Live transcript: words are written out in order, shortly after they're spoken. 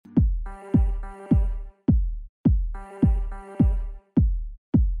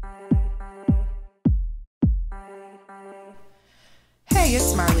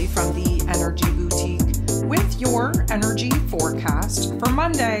from the Energy Boutique with your energy forecast for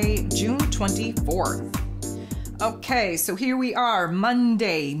Monday, June 24th. Okay, so here we are,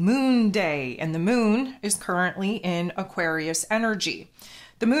 Monday, Moon Day, and the moon is currently in Aquarius energy.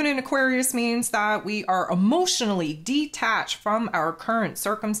 The moon in Aquarius means that we are emotionally detached from our current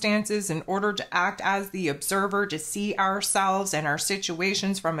circumstances in order to act as the observer, to see ourselves and our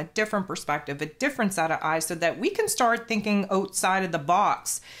situations from a different perspective, a different set of eyes, so that we can start thinking outside of the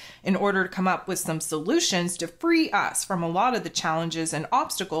box in order to come up with some solutions to free us from a lot of the challenges and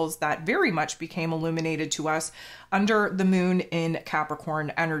obstacles that very much became illuminated to us under the moon in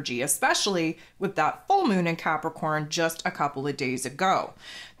Capricorn energy, especially with that full moon in Capricorn just a couple of days ago.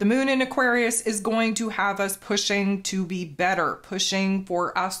 The moon in Aquarius is going to have us pushing to be better, pushing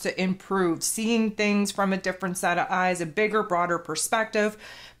for us to improve, seeing things from a different set of eyes, a bigger, broader perspective,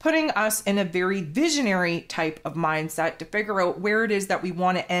 putting us in a very visionary type of mindset to figure out where it is that we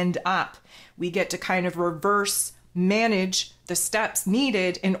want to end up. We get to kind of reverse manage the steps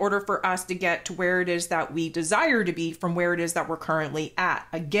needed in order for us to get to where it is that we desire to be from where it is that we're currently at.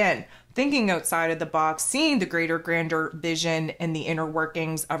 Again, thinking outside of the box, seeing the greater, grander vision and the inner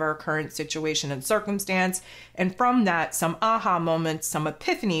workings of our current situation and circumstance. And from that, some aha moments, some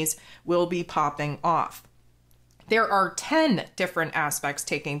epiphanies will be popping off. There are 10 different aspects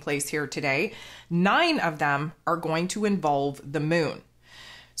taking place here today. 9 of them are going to involve the moon.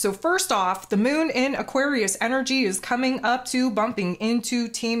 So first off, the moon in Aquarius energy is coming up to, bumping into,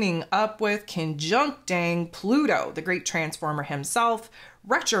 teaming up with, conjuncting Pluto, the great transformer himself,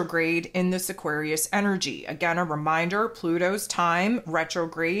 retrograde in this Aquarius energy. Again, a reminder, Pluto's time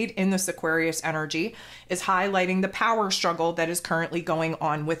retrograde in this Aquarius energy is highlighting the power struggle that is currently going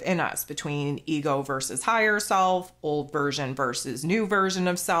on within us between ego versus higher self, old version versus new version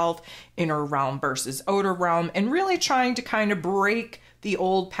of self, inner realm versus outer realm, and really trying to kind of break the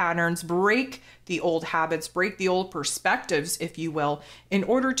old patterns, break the old habits, break the old perspectives, if you will, in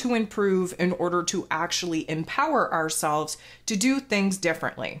order to improve, in order to actually empower ourselves to do things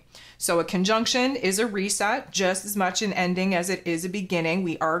differently. So a conjunction is a reset, just as much an ending as it is a beginning.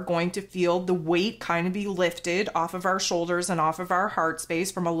 We are going to feel the weight kind of be lifted off of our shoulders and off of our heart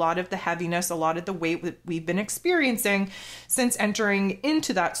space from a lot of the heaviness, a lot of the weight that we've been experiencing since entering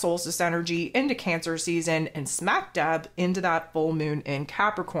into that solstice energy, into Cancer season, and smack dab into that full moon in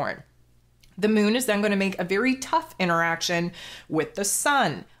Capricorn. The moon is then going to make a very tough interaction with the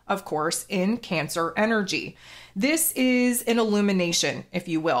sun, of course, in Cancer energy. This is an illumination, if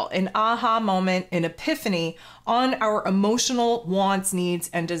you will, an aha moment, an epiphany on our emotional wants, needs,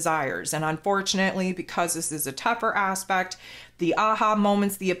 and desires. And unfortunately, because this is a tougher aspect, the aha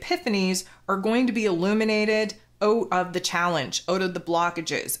moments, the epiphanies are going to be illuminated out of the challenge, out of the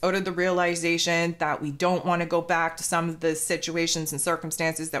blockages, out of the realization that we don't want to go back to some of the situations and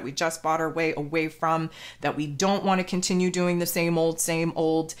circumstances that we just fought our way away from, that we don't want to continue doing the same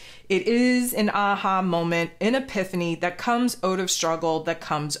old. It is an aha moment, an epiphany that comes out of struggle, that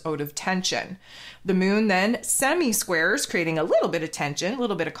comes out of tension. The moon then semi-squares, creating a little bit of tension, a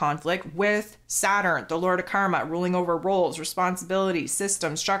little bit of conflict with Saturn, the Lord of Karma, ruling over roles, responsibilities,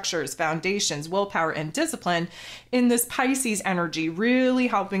 systems, structures, foundations, willpower, and discipline in this Pisces energy, really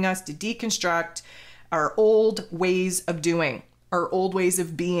helping us to deconstruct our old ways of doing, our old ways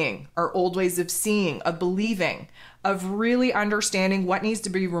of being, our old ways of seeing, of believing, of really understanding what needs to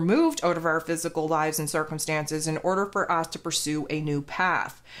be removed out of our physical lives and circumstances in order for us to pursue a new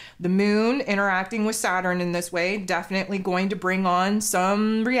path. The moon interacting with Saturn in this way, definitely going to bring on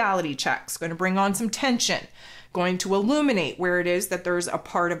some reality checks, going to bring on some tension, going to illuminate where it is that there's a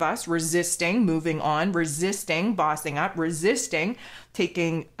part of us resisting, moving on, resisting, bossing up, resisting,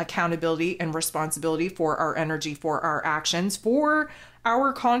 taking accountability and responsibility for our energy, for our actions, for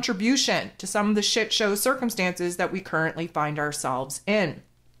our contribution to some of the shit show circumstances that we currently find ourselves in.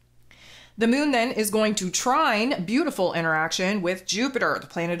 The moon then is going to trine, beautiful interaction with Jupiter, the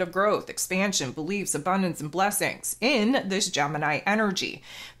planet of growth, expansion, beliefs, abundance, and blessings in this Gemini energy.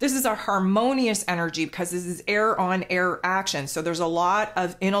 This is a harmonious energy because this is air on air action. So there's a lot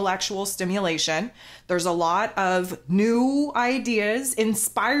of intellectual stimulation. There's a lot of new ideas,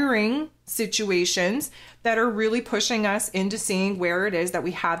 inspiring situations that are really pushing us into seeing where it is that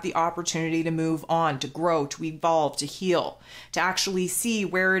we have the opportunity to move on, to grow, to evolve, to heal, to actually see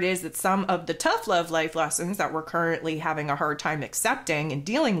where it is that some of the tough love life lessons that we're currently having a hard time accepting and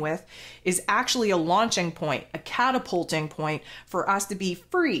dealing with is actually a launching point, a catapulting point for us to be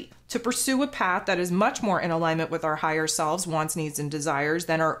free, to pursue a path that is much more in alignment with our higher selves, wants, needs, and desires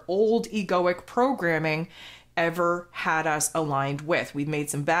than our old egoic programming ever had us aligned with. We've made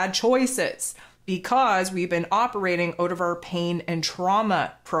some bad choices because we've been operating out of our pain and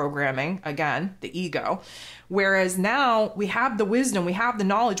trauma programming, again, the ego. Whereas now we have the wisdom, we have the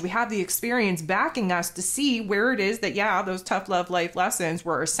knowledge, we have the experience backing us to see where it is that, yeah, those tough love life lessons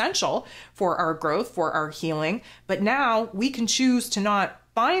were essential for our growth, for our healing. But now we can choose to not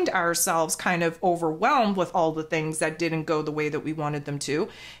find ourselves kind of overwhelmed with all the things that didn't go the way that we wanted them to.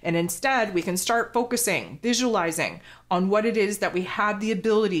 And instead, we can start focusing, visualizing on what it is that we have the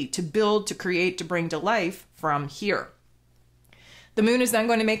ability to build, to create, to bring to life from here. The moon is then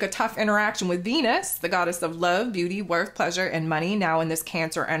going to make a tough interaction with Venus, the goddess of love, beauty, worth, pleasure, and money, now in this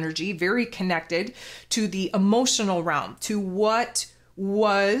Cancer energy, very connected to the emotional realm, to what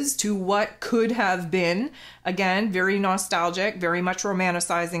was, to what could have been. Again, very nostalgic, very much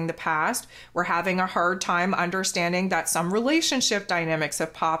romanticizing the past. We're having a hard time understanding that some relationship dynamics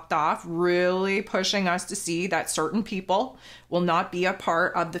have popped off, really pushing us to see that certain people will not be a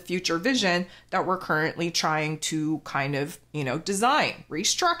part of the future vision that we're currently trying to kind of, design,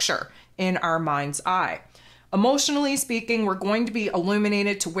 restructure in our mind's eye. Emotionally speaking, we're going to be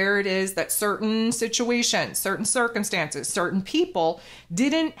illuminated to where it is that certain situations, certain circumstances, certain people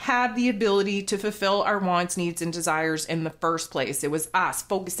didn't have the ability to fulfill our wants, needs, and desires in the first place. It was us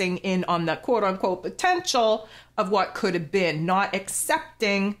focusing in on the quote unquote potential of what could have been, not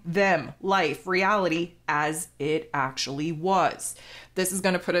accepting them, life, reality as it actually was. This is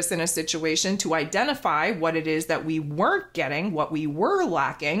going to put us in a situation to identify what it is that we weren't getting, what we were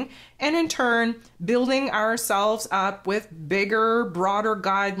lacking, and in turn, building ourselves up with bigger, broader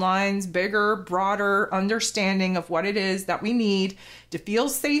guidelines, bigger, broader understanding of what it is that we need to feel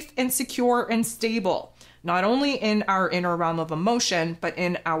safe and secure and stable, not only in our inner realm of emotion, but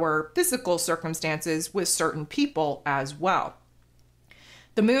in our physical circumstances with certain people as well.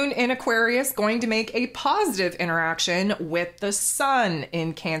 The moon in Aquarius going to make a positive interaction with the sun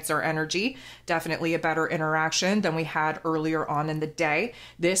in Cancer energy. Definitely a better interaction than we had earlier on in the day.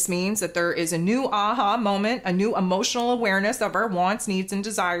 This means that there is a new aha moment, a new emotional awareness of our wants, needs, and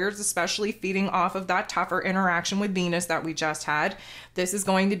desires, especially feeding off of that tougher interaction with Venus that we just had. This is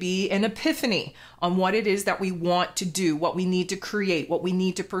going to be an epiphany on what it is that we want to do, what we need to create, what we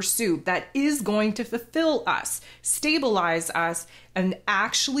need to pursue that is going to fulfill us, stabilize us, and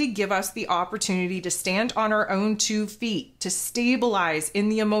actually give us the opportunity to stand on our own 2 feet, to stabilize in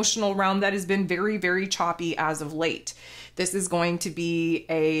the emotional realm that has been very, very choppy as of late. This is going to be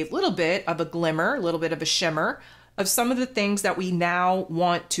a little bit of a glimmer, a little bit of a shimmer of some of the things that we now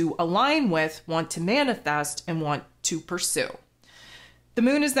want to align with, want to manifest, and want to pursue. The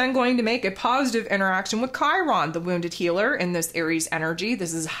moon is then going to make a positive interaction with Chiron, the wounded healer, in this Aries energy.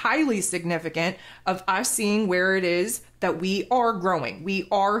 This is highly significant of us seeing where it is that we are growing, we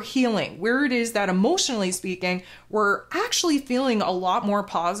are healing, where it is that emotionally speaking, we're actually feeling a lot more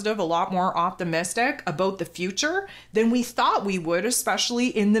positive, a lot more optimistic about the future than we thought we would, especially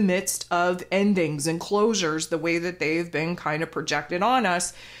in the midst of endings and closures, the way that they've been kind of projected on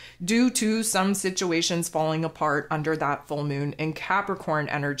us, due to some situations falling apart under that full moon in Capricorn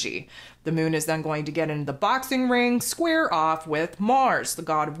energy. The moon is then going to get into the boxing ring, square off with Mars, the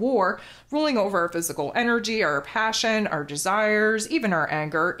god of war, ruling over our physical energy, our passion, our desires, even our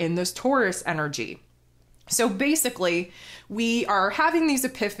anger in this Taurus energy. So basically, we are having these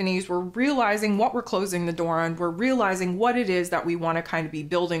epiphanies, we're realizing what we're closing the door on, we're realizing what it is that we want to kind of be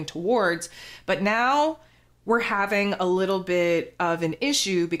building towards, but now we're having a little bit of an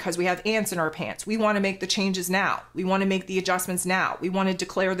issue because we have ants in our pants. We want to make the changes now. We want to make the adjustments now. We want to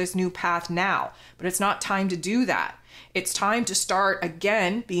declare this new path now, but it's not time to do that. It's time to start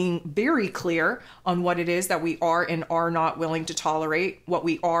again being very clear on what it is that we are and are not willing to tolerate, what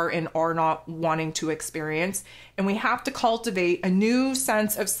we are and are not wanting to experience. And we have to cultivate a new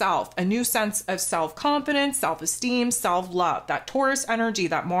sense of self, a new sense of self-confidence, self-esteem, self-love. That Taurus energy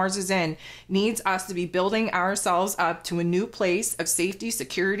that Mars is in needs us to be building ourselves up to a new place of safety,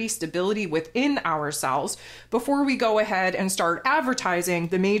 security, stability within ourselves before we go ahead and start advertising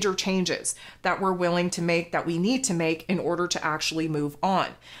the major changes that we're willing to make, that we need to make in order to actually move on.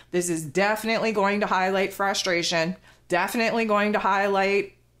 This is definitely going to highlight frustration, definitely going to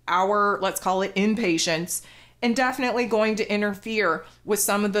highlight our, let's call it, impatience, and definitely going to interfere with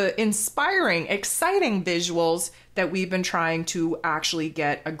some of the inspiring, exciting visuals that we've been trying to actually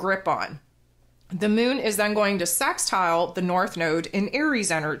get a grip on. The moon is then going to sextile the North Node in Aries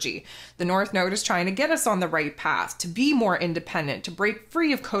energy. The North Node is trying to get us on the right path, to be more independent, to break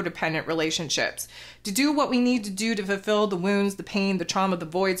free of codependent relationships, to do what we need to do to fulfill the wounds, the pain, the trauma, the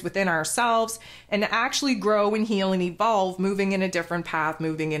voids within ourselves, and to actually grow and heal and evolve, moving in a different path,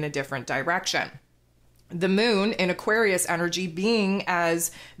 moving in a different direction. The moon in Aquarius energy, being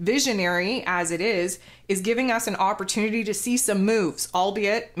as visionary as it is giving us an opportunity to see some moves,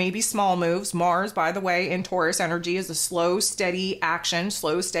 albeit maybe small moves. Mars, by the way, in Taurus energy is a slow, steady action,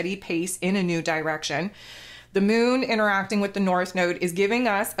 slow, steady pace in a new direction. The moon interacting with the North Node is giving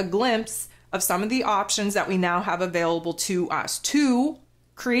us a glimpse of some of the options that we now have available to us to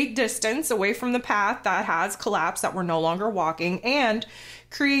create distance away from the path that has collapsed, that we're no longer walking, and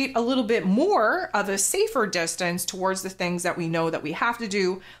create a little bit more of a safer distance towards the things that we know that we have to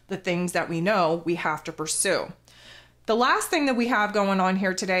do, the things that we know we have to pursue. The last thing that we have going on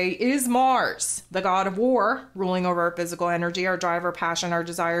here today is Mars, the god of war, ruling over our physical energy, our drive, our passion, our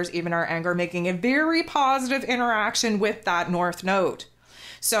desires, even our anger, making a very positive interaction with that North Node.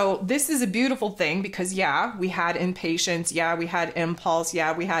 So this is a beautiful thing because, yeah, we had impatience, yeah, we had impulse,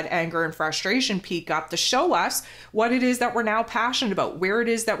 yeah, we had anger and frustration peak up to show us what it is that we're now passionate about, where it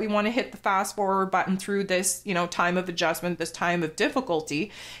is that we want to hit the fast forward button through this, time of adjustment, this time of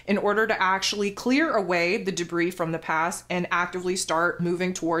difficulty, in order to actually clear away the debris from the past and actively start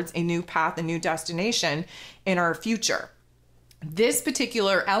moving towards a new path, a new destination in our future. This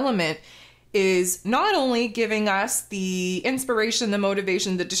particular element is not only giving us the inspiration, the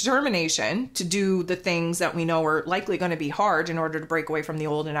motivation, the determination to do the things that we know are likely going to be hard in order to break away from the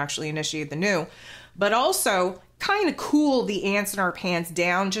old and actually initiate the new, but also kind of cool the ants in our pants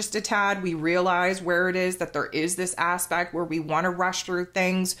down just a tad. We realize where it is that there is this aspect where we want to rush through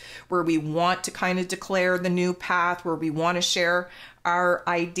things, where we want to kind of declare the new path, where we want to share our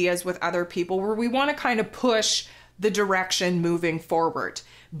ideas with other people, where we want to kind of push the direction moving forward.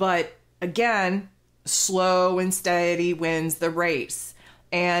 But again, slow and steady wins the race.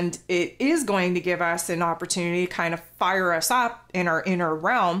 And it is going to give us an opportunity to kind of fire us up in our inner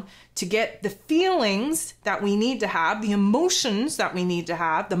realm to get the feelings that we need to have, the emotions that we need to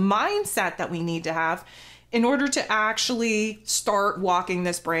have, the mindset that we need to have in order to actually start walking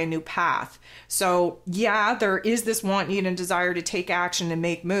this brand new path. So yeah, there is this want, need, and desire to take action and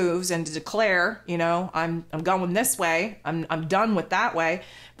make moves and to declare, I'm going this way. I'm done with that way.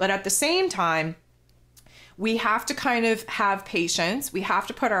 But at the same time, we have to kind of have patience. We have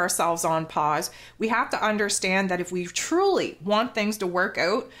to put ourselves on pause. We have to understand that if we truly want things to work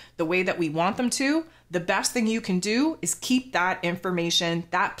out the way that we want them to, the best thing you can do is keep that information,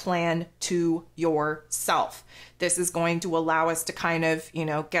 that plan to yourself. This is going to allow us to kind of,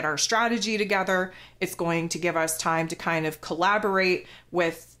 get our strategy together. It's going to give us time to kind of collaborate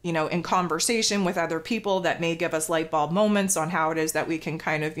with, in conversation with other people that may give us light bulb moments on how it is that we can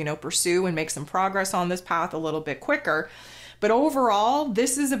kind of, pursue and make some progress on this path a little bit quicker. But overall,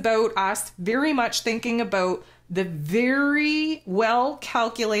 this is about us very much thinking about the very well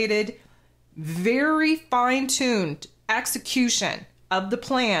calculated, very fine-tuned execution of the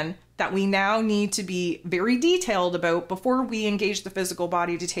plan that we now need to be very detailed about before we engage the physical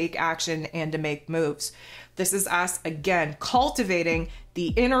body to take action and to make moves. This is us, again, cultivating the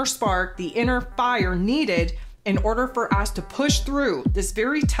inner spark, the inner fire needed in order for us to push through this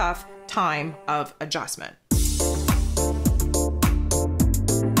very tough time of adjustment.